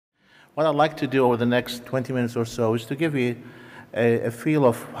What I'd like to do over the next 20 minutes or so is to give you a feel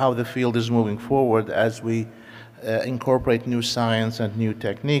of how the field is moving forward as we incorporate new science and new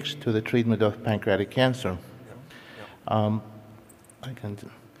techniques to the treatment of pancreatic cancer.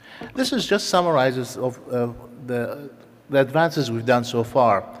 This is just summarizes of the advances we've done so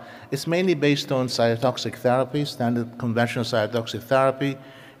far. It's mainly based on cytotoxic therapy, standard conventional cytotoxic therapy.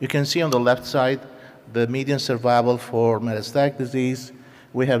 You can see on the left side the median survival for metastatic disease.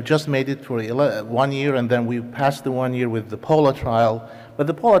 We have just made it for 1 year, and then we passed the 1 year with the POLA trial. But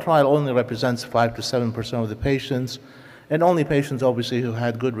the POLA trial only represents 5 to 7% of the patients, and only patients, obviously, who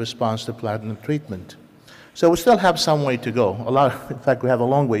had good response to platinum treatment. So we still have some way to go. In fact, we have a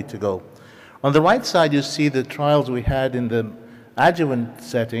long way to go. On the right side, you see the trials we had in the adjuvant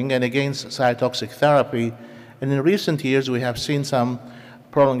setting and against cytotoxic therapy. And in recent years, we have seen some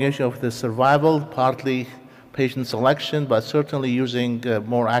prolongation of the survival, partly patient selection, but certainly using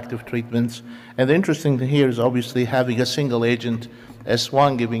more active treatments. And the interesting thing here is obviously having a single agent,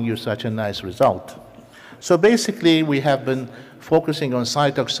 S1, giving you such a nice result. So basically, we have been focusing on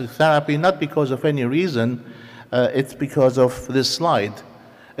cytotoxic therapy, not because of any reason, it's because of this slide.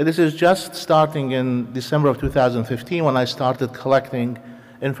 And this is just starting in December of 2015 when I started collecting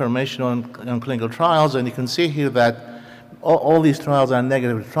information on clinical trials, and you can see here that all these trials are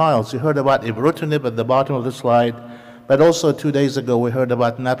negative trials. You heard about ibrutinib at the bottom of the slide, but also 2 days ago we heard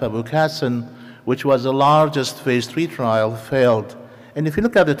about napabucacin, which was the largest phase 3 trial, failed. And if you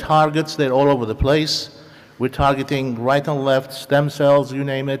look at the targets, they're all over the place. We're targeting right and left, stem cells, you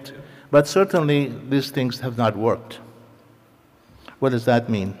name it, but certainly these things have not worked. What does that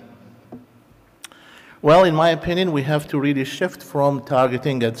mean? Well, in my opinion, we have to really shift from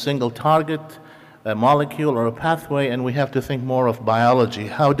targeting a single target, a molecule or a pathway, and we have to think more of biology.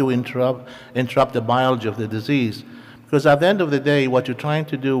 How do we interrupt the biology of the disease? Because at the end of the day, what you're trying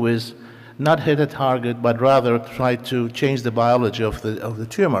to do is not hit a target, but rather try to change the biology of the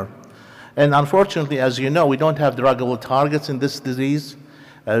tumor. And unfortunately, as you know, we don't have druggable targets in this disease.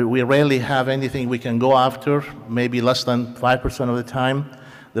 We rarely have anything we can go after, maybe less than 5% of the time.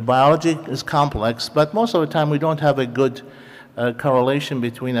 The biology is complex, but most of the time we don't have a good correlation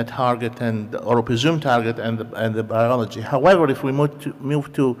between a target or a presumed target and the biology. However, if we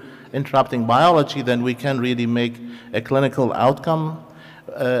move to interrupting biology, then we can really make a clinical outcome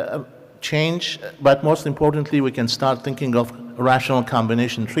change, but most importantly, we can start thinking of rational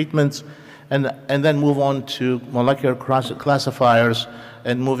combination treatments and then move on to molecular classifiers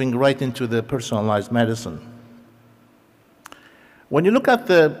and moving right into the personalized medicine. When you look at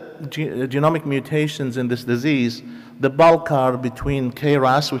the genomic mutations in this disease, the bulk are between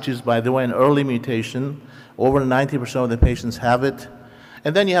KRAS, which is, by the way, an early mutation. Over 90% of the patients have it.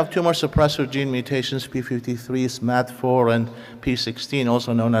 And then you have tumor suppressor gene mutations, P53, SMAD4, and P16,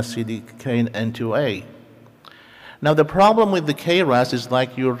 also known as CDKN2A. Now, the problem with the KRAS is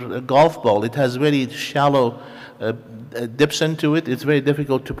like your golf ball. It has very shallow dips into it. It's very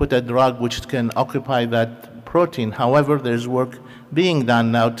difficult to put a drug which can occupy that protein. However, there's work being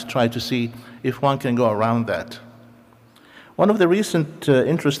done now to try to see if one can go around that. One of the recent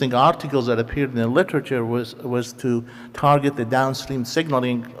interesting articles that appeared in the literature was to target the downstream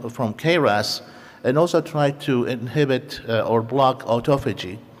signaling from KRAS and also try to inhibit or block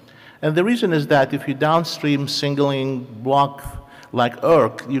autophagy. And the reason is that if you downstream signaling block like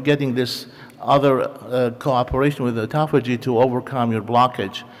ERK, you're getting this other cooperation with autophagy to overcome your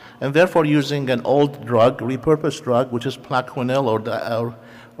blockage. And therefore, using an old drug, repurposed drug, which is Plaquenil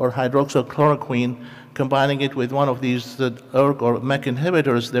or hydroxychloroquine, combining it with one of these ERK or MEK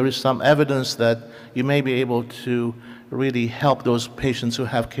inhibitors, there is some evidence that you may be able to really help those patients who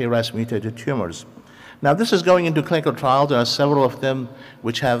have KRAS mutated tumors. Now, this is going into clinical trials. There are several of them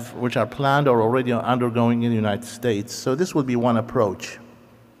which are planned or already undergoing in the United States. So this would be one approach.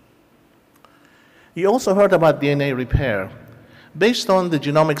 You also heard about DNA repair. Based on the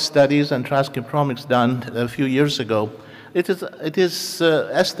genomic studies and transcriptomics done a few years ago, it is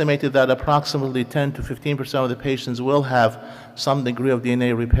estimated that approximately 10 to 15% of the patients will have some degree of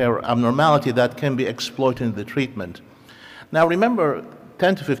DNA repair abnormality that can be exploited in the treatment. Now remember,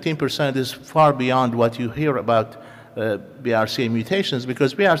 10 to 15% is far beyond what you hear about BRCA mutations,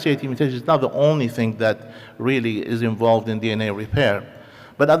 because BRCA mutation is not the only thing that really is involved in DNA repair.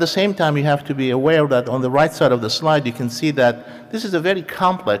 But at the same time, you have to be aware that on the right side of the slide, you can see that this is a very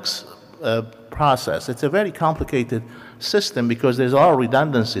complex process. It's a very complicated system because there's a lot of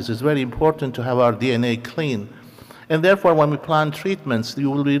redundancies. It's very important to have our DNA clean. And therefore, when we plan treatments, you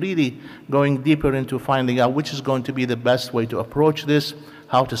will be really going deeper into finding out which is going to be the best way to approach this,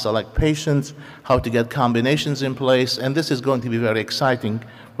 how to select patients, how to get combinations in place, and this is going to be very exciting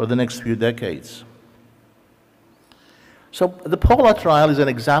for the next few decades. So the POLA trial is an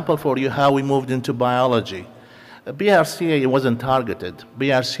example for you how we moved into biology. BRCA wasn't targeted.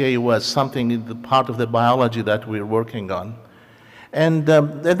 BRCA was something in the part of the biology that we're working on. And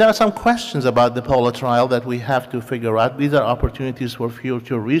there are some questions about the POLA trial that we have to figure out. These are opportunities for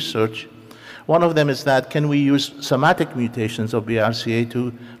future research. One of them is that can we use somatic mutations of BRCA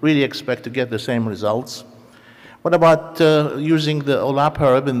to really expect to get the same results? What about using the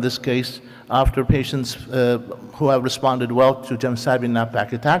olaparib in this case after patients who have responded well to gemcitabine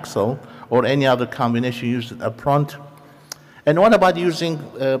paclitaxel or any other combination used up front? And what about using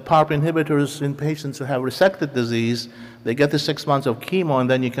PARP inhibitors in patients who have resected disease? They get the 6 months of chemo, and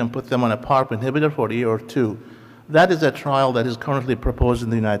then you can put them on a PARP inhibitor for a year or two. That is a trial that is currently proposed in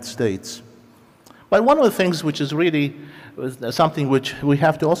the United States. But one of the things which is really something which we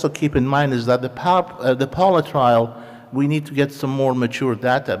have to also keep in mind is that the POLA trial, we need to get some more mature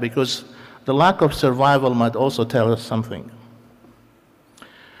data because the lack of survival might also tell us something.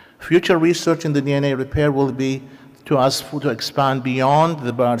 Future research in the DNA repair will be to expand beyond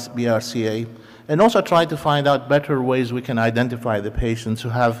the BRCA and also try to find out better ways we can identify the patients who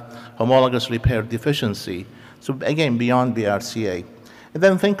have homologous repair deficiency. So again, beyond BRCA. And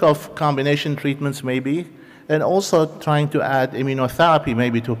then think of combination treatments maybe, and also trying to add immunotherapy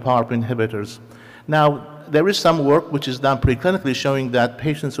maybe to PARP inhibitors. Now, there is some work which is done preclinically showing that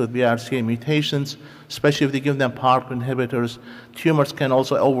patients with BRCA mutations, especially if they give them PARP inhibitors, tumors can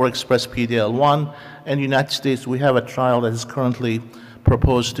also overexpress PD-L1. In the United States, we have a trial that is currently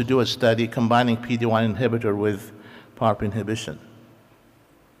proposed to do a study combining PD-1 inhibitor with PARP inhibition.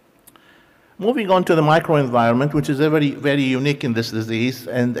 Moving on to the microenvironment, which is very unique in this disease.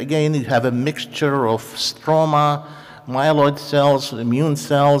 And again, you have a mixture of stroma, myeloid cells, immune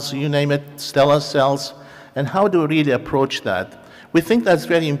cells, you name it, stellar cells. And how do we really approach that? We think that's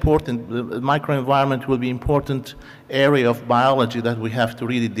very important. The microenvironment will be an important area of biology that we have to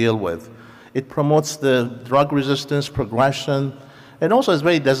really deal with. It promotes the drug resistance, progression, and also is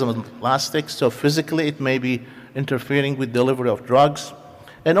very desmolastic, so physically it may be interfering with delivery of drugs.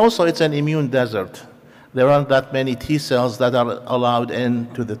 And also it's an immune desert. There aren't that many T cells that are allowed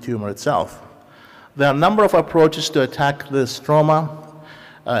into the tumor itself. There are a number of approaches to attack the stroma.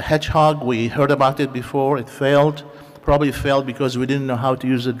 Hedgehog, we heard about it before, it failed. Probably failed because we didn't know how to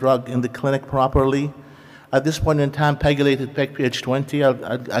use the drug in the clinic properly. At this point in time, pegylated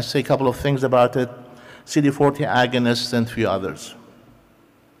PEG-PH20, I'll say a couple of things about it. CD40 agonists and a few others.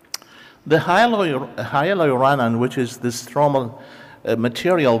 The hyaluronic, which is the stromal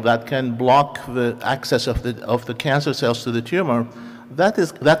material that can block the access of the cancer cells to the tumor,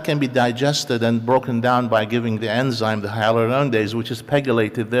 that can be digested and broken down by giving the enzyme, the hyaluronidase, which is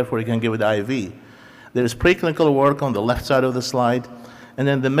pegylated, therefore you can give it IV. There is preclinical work on the left side of the slide, and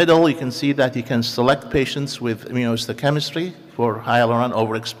in the middle you can see that you can select patients with immunohistochemistry for hyaluron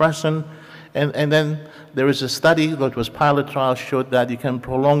overexpression, and then there is a study that was pilot trial showed that you can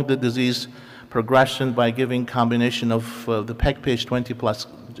prolong the disease progression by giving combination of the PEG-PH20 plus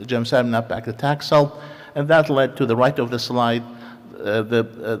gemcitabine paclitaxel, and that led to the right of the slide,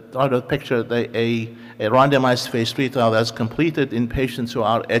 the right of the picture, a randomized phase 3 trial that's completed in patients who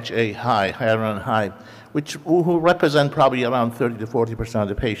are HA high, hyaluron high, who represent probably around 30 to 40% of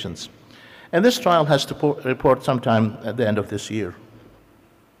the patients. And this trial has to report sometime at the end of this year.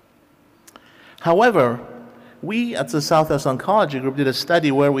 However, we at the Southwest Oncology Group did a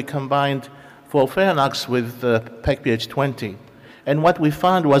study where we combined FOLFIRINOX with PEG-PH20. And what we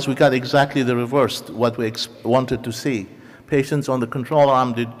found was we got exactly the reverse, what we wanted to see. Patients on the control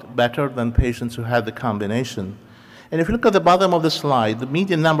arm did better than patients who had the combination. And if you look at the bottom of the slide, the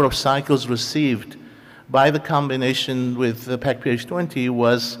median number of cycles received by the combination with the PEG-PH20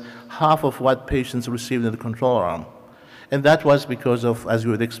 was half of what patients received in the control arm. And that was because of, as you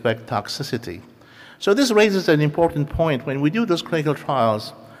would expect, toxicity. So this raises an important point. When we do those clinical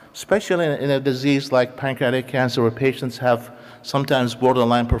trials, especially in a disease like pancreatic cancer where patients have sometimes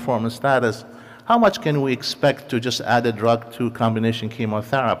borderline performance status, how much can we expect to just add a drug to combination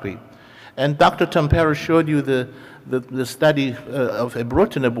chemotherapy? And Dr. Tampere showed you the study of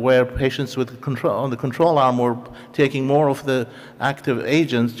ibrutinib where patients with on the control arm were taking more of the active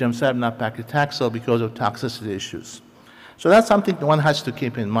agents, gemcitabine paclitaxel, because of toxicity issues. So that's something one has to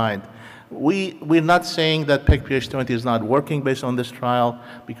keep in mind. We're not saying that PEG-PH20 is not working based on this trial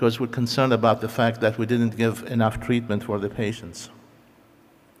because we're concerned about the fact that we didn't give enough treatment for the patients.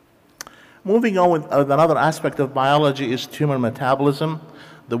 Moving on with another aspect of biology is tumor metabolism.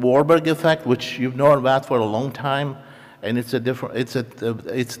 The Warburg effect, which you've known about for a long time, and it's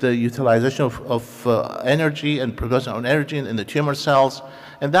the utilization of energy and production of energy in the tumor cells,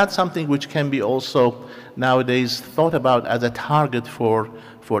 and that's something which can be also nowadays thought about as a target for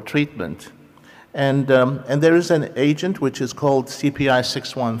treatment. And there is an agent which is called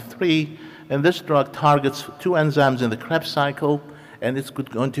CPI-613, and this drug targets two enzymes in the Krebs cycle, and it's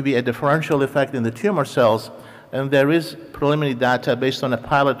going to be a differential effect in the tumor cells. And there is preliminary data based on a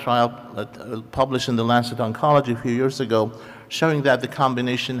pilot trial published in the Lancet Oncology a few years ago, showing that the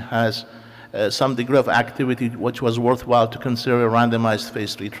combination has some degree of activity which was worthwhile to consider a randomized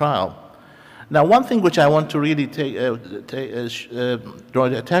phase 3 trial. Now, one thing which I want to really draw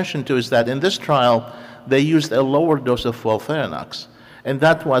attention to is that in this trial, they used a lower dose of folfirinox, and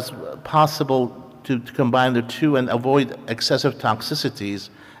that was possible to combine the two and avoid excessive toxicities.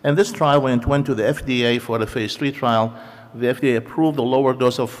 And this trial, when it went to the FDA for the phase 3 trial, the FDA approved a lower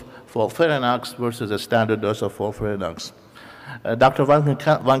dose of folfirinox versus a standard dose of folfirinox. Dr. Van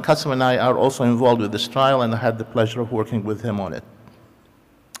Cutsem and I are also involved with this trial, and I had the pleasure of working with him on it.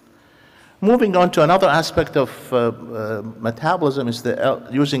 Moving on to another aspect of metabolism is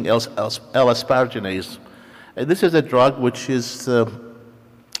using L-asparaginase. This is a drug which is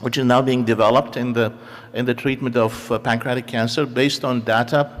now being developed in the treatment of pancreatic cancer based on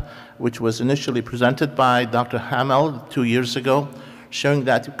data which was initially presented by Dr. Hamel 2 years ago, showing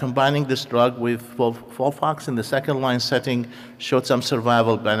that combining this drug with FOLFOX in the second-line setting showed some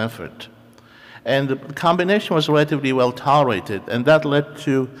survival benefit. And the combination was relatively well tolerated, and that led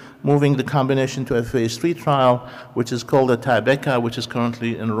to moving the combination to a phase 3 trial, which is called a tiebeca, which is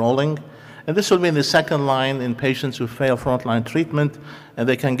currently enrolling. And this will be in the second line in patients who fail frontline treatment, and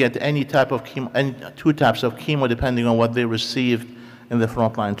they can get any type of chemo, any two types of chemo depending on what they received in the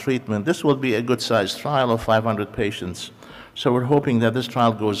frontline treatment. This will be a good-sized trial of 500 patients. So we're hoping that this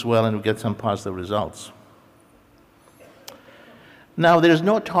trial goes well and we get some positive results. Now, there's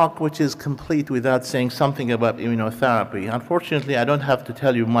no talk which is complete without saying something about immunotherapy. Unfortunately, I don't have to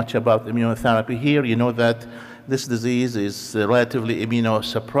tell you much about immunotherapy here. You know that this disease is relatively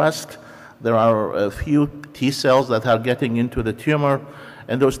immunosuppressed. There are a few T cells that are getting into the tumor,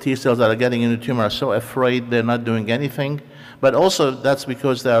 and those T cells that are getting into the tumor are so afraid they're not doing anything. But also, that's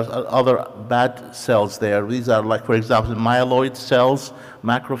because there are other bad cells there. These are, like, for example, myeloid cells,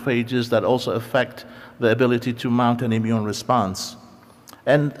 macrophages that also affect the ability to mount an immune response.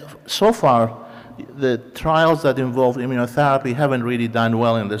 And so far, the trials that involve immunotherapy haven't really done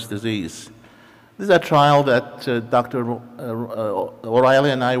well in this disease. This is a trial that Dr.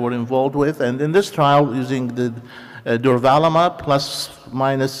 O'Reilly and I were involved with, and in this trial, using the durvalumab plus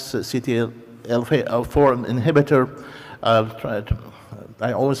minus CTLA-4 inhibitor,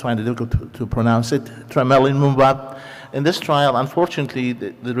 I always find it difficult to pronounce it, tremelimumab. In this trial, unfortunately,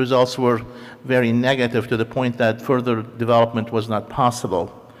 the results were very negative to the point that further development was not possible.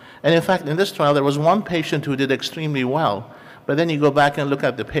 And in fact, in this trial, there was one patient who did extremely well, but then you go back and look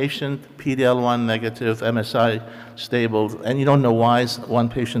at the patient, PD-L1 negative, MSI stable, and you don't know why one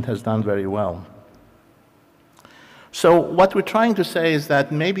patient has done very well. So what we're trying to say is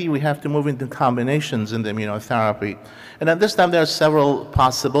that maybe we have to move into combinations in the immunotherapy. And at this time, there are several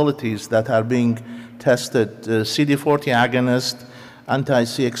possibilities that are being tested. CD40 agonist,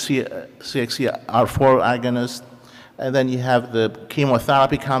 anti-CXCR4 agonist, and then you have the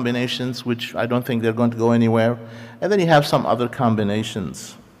chemotherapy combinations, which I don't think they're going to go anywhere, and then you have some other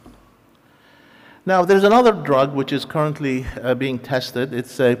combinations. Now, there's another drug which is currently being tested.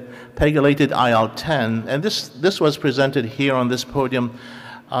 It's a pegylated IL-10, and this was presented here on this podium,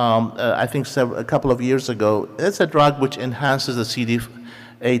 I think a couple of years ago. It's a drug which enhances the CD8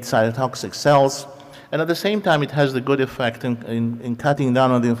 cytotoxic cells, and at the same time, it has the good effect in cutting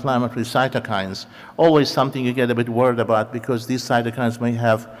down on the inflammatory cytokines. Always something you get a bit worried about because these cytokines may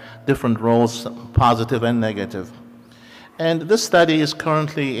have different roles, positive and negative. And this study is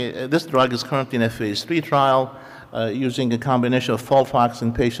currently, this drug is currently in a phase 3 trial using a combination of FOLFOX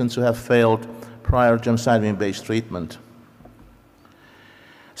in patients who have failed prior gemcitabine-based treatment.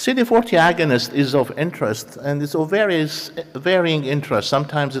 CD40 agonist is of interest, and it's of varying interest.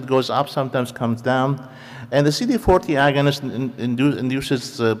 Sometimes it goes up, sometimes comes down. And the CD40 agonist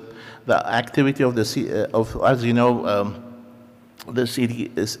induces the activity of the, as you know, the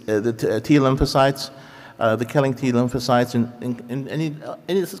T lymphocytes, the killing T lymphocytes, and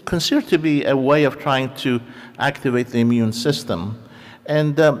it is considered to be a way of trying to activate the immune system.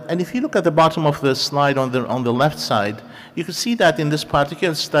 And if you look at the bottom of the slide on the left side, you can see that in this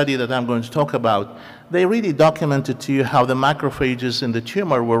particular study that I'm going to talk about, they really documented to you how the macrophages in the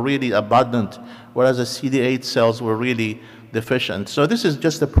tumor were really abundant, whereas the CD8 cells were really deficient. So this is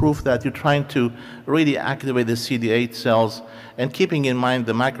just a proof that you're trying to really activate the CD8 cells and keeping in mind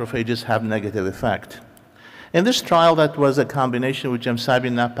the macrophages have negative effect. In this trial, that was a combination with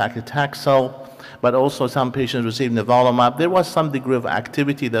gemcitabine nab-paclitaxel, but also some patients received nivolumab. There was some degree of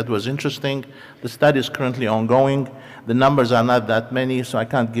activity that was interesting. The study is currently ongoing. The numbers are not that many, so I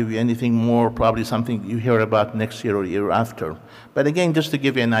can't give you anything more, probably something you hear about next year or year after. But again, just to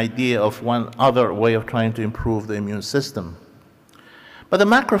give you an idea of one other way of trying to improve the immune system. But the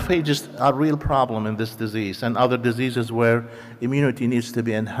macrophages are a real problem in this disease and other diseases where immunity needs to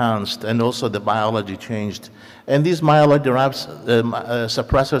be enhanced and also the biology changed. And these myeloid-derived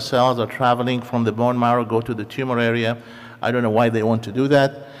suppressor cells are traveling from the bone marrow, go to the tumor area. I don't know why they want to do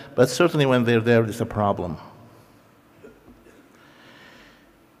that, but certainly when they're there, it's a problem.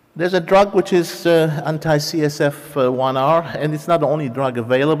 There's a drug which is anti-CSF1R, and it's not the only drug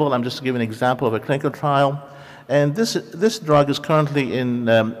available. I'm just giving an example of a clinical trial. And this drug is currently in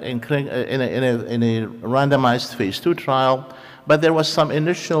a randomized phase 2 trial, but there was some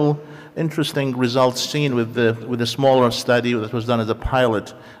initial interesting results seen with the smaller study that was done as a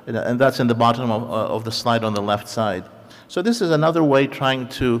pilot, and that's in the bottom of the slide on the left side. So this is another way trying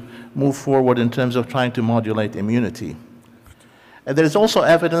to move forward in terms of trying to modulate immunity. And there is also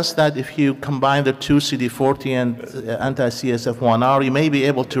evidence that if you combine the two CD40 and anti-CSF1R, you may be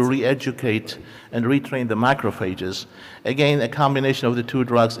able to re-educate and retrain the macrophages. Again, a combination of the two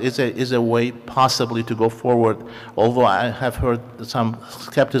drugs is a way possibly to go forward, although I have heard some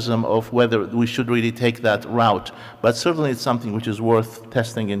skepticism of whether we should really take that route. But certainly it's something which is worth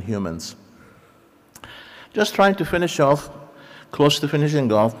testing in humans. Just trying to finish off, close to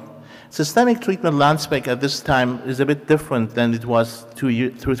finishing off, systemic treatment landscape at this time is a bit different than it was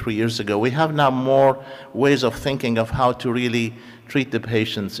 2 or 3 years ago. We have now more ways of thinking of how to really treat the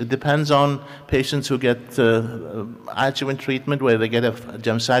patients. It depends on patients who get adjuvant treatment, where they get a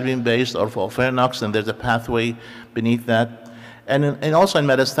gemcitabine-based or FOLFIRINOX, and there's a pathway beneath that. And also in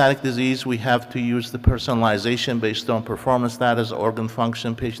metastatic disease, we have to use the personalization based on performance status, organ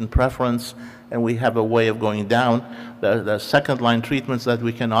function, patient preference, and we have a way of going down. The second-line treatments that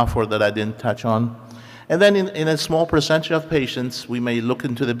we can offer that I didn't touch on. And then in a small percentage of patients, we may look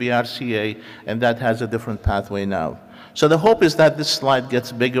into the BRCA, and that has a different pathway now. So the hope is that this slide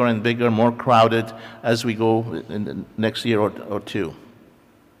gets bigger and bigger, more crowded as we go in the next year or two.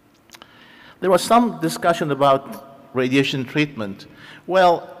 There was some discussion about radiation treatment.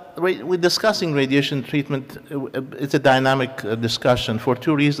 Well, we're discussing radiation treatment. It's a dynamic discussion for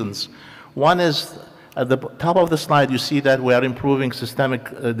 2 reasons. One is, at the top of the slide, you see that we are improving systemic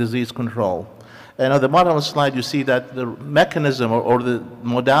disease control. And at the bottom of the slide, you see that the mechanism or the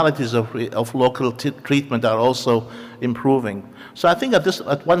modalities of local treatment are also improving. So I think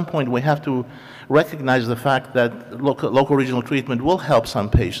at one point, we have to recognize the fact that local regional treatment will help some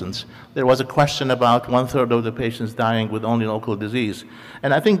patients. There was a question about 1/3 of the patients dying with only local disease.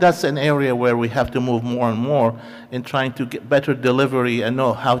 And I think that's an area where we have to move more and more in trying to get better delivery and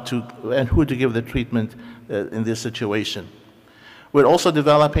know how to and who to give the treatment in this situation. We're also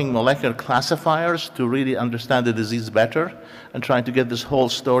developing molecular classifiers to really understand the disease better and trying to get this whole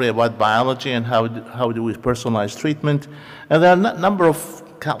story about biology and how do we personalize treatment. And there are a number of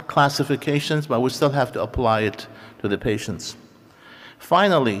classifications, but we still have to apply it to the patients.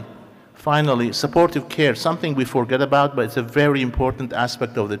 Finally, supportive care, something we forget about, but it's a very important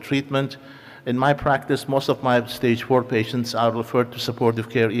aspect of the treatment. In my practice, most of my stage 4 patients are referred to supportive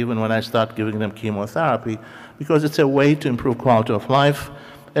care even when I start giving them chemotherapy, because it's a way to improve quality of life,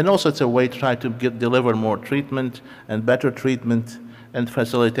 and also it's a way to try to deliver more treatment and better treatment and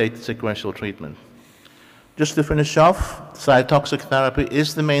facilitate sequential treatment. Just to finish off, cytotoxic therapy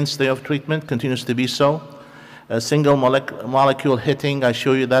is the mainstay of treatment, continues to be so. A single molecule hitting, I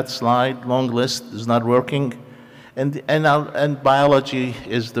show you that slide, long list, is not working. And biology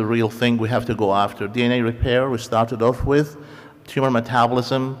is the real thing we have to go after. DNA repair, we started off with, tumor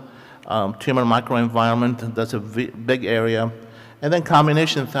metabolism, tumor microenvironment, that's a big area. And then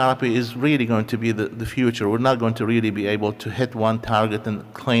combination therapy is really going to be the future. We're not going to really be able to hit one target and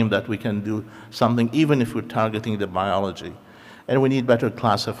claim that we can do something, even if we're targeting the biology. And we need better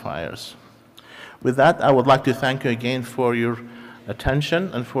classifiers. With that, I would like to thank you again for your attention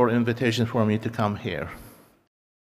and for invitation for me to come here.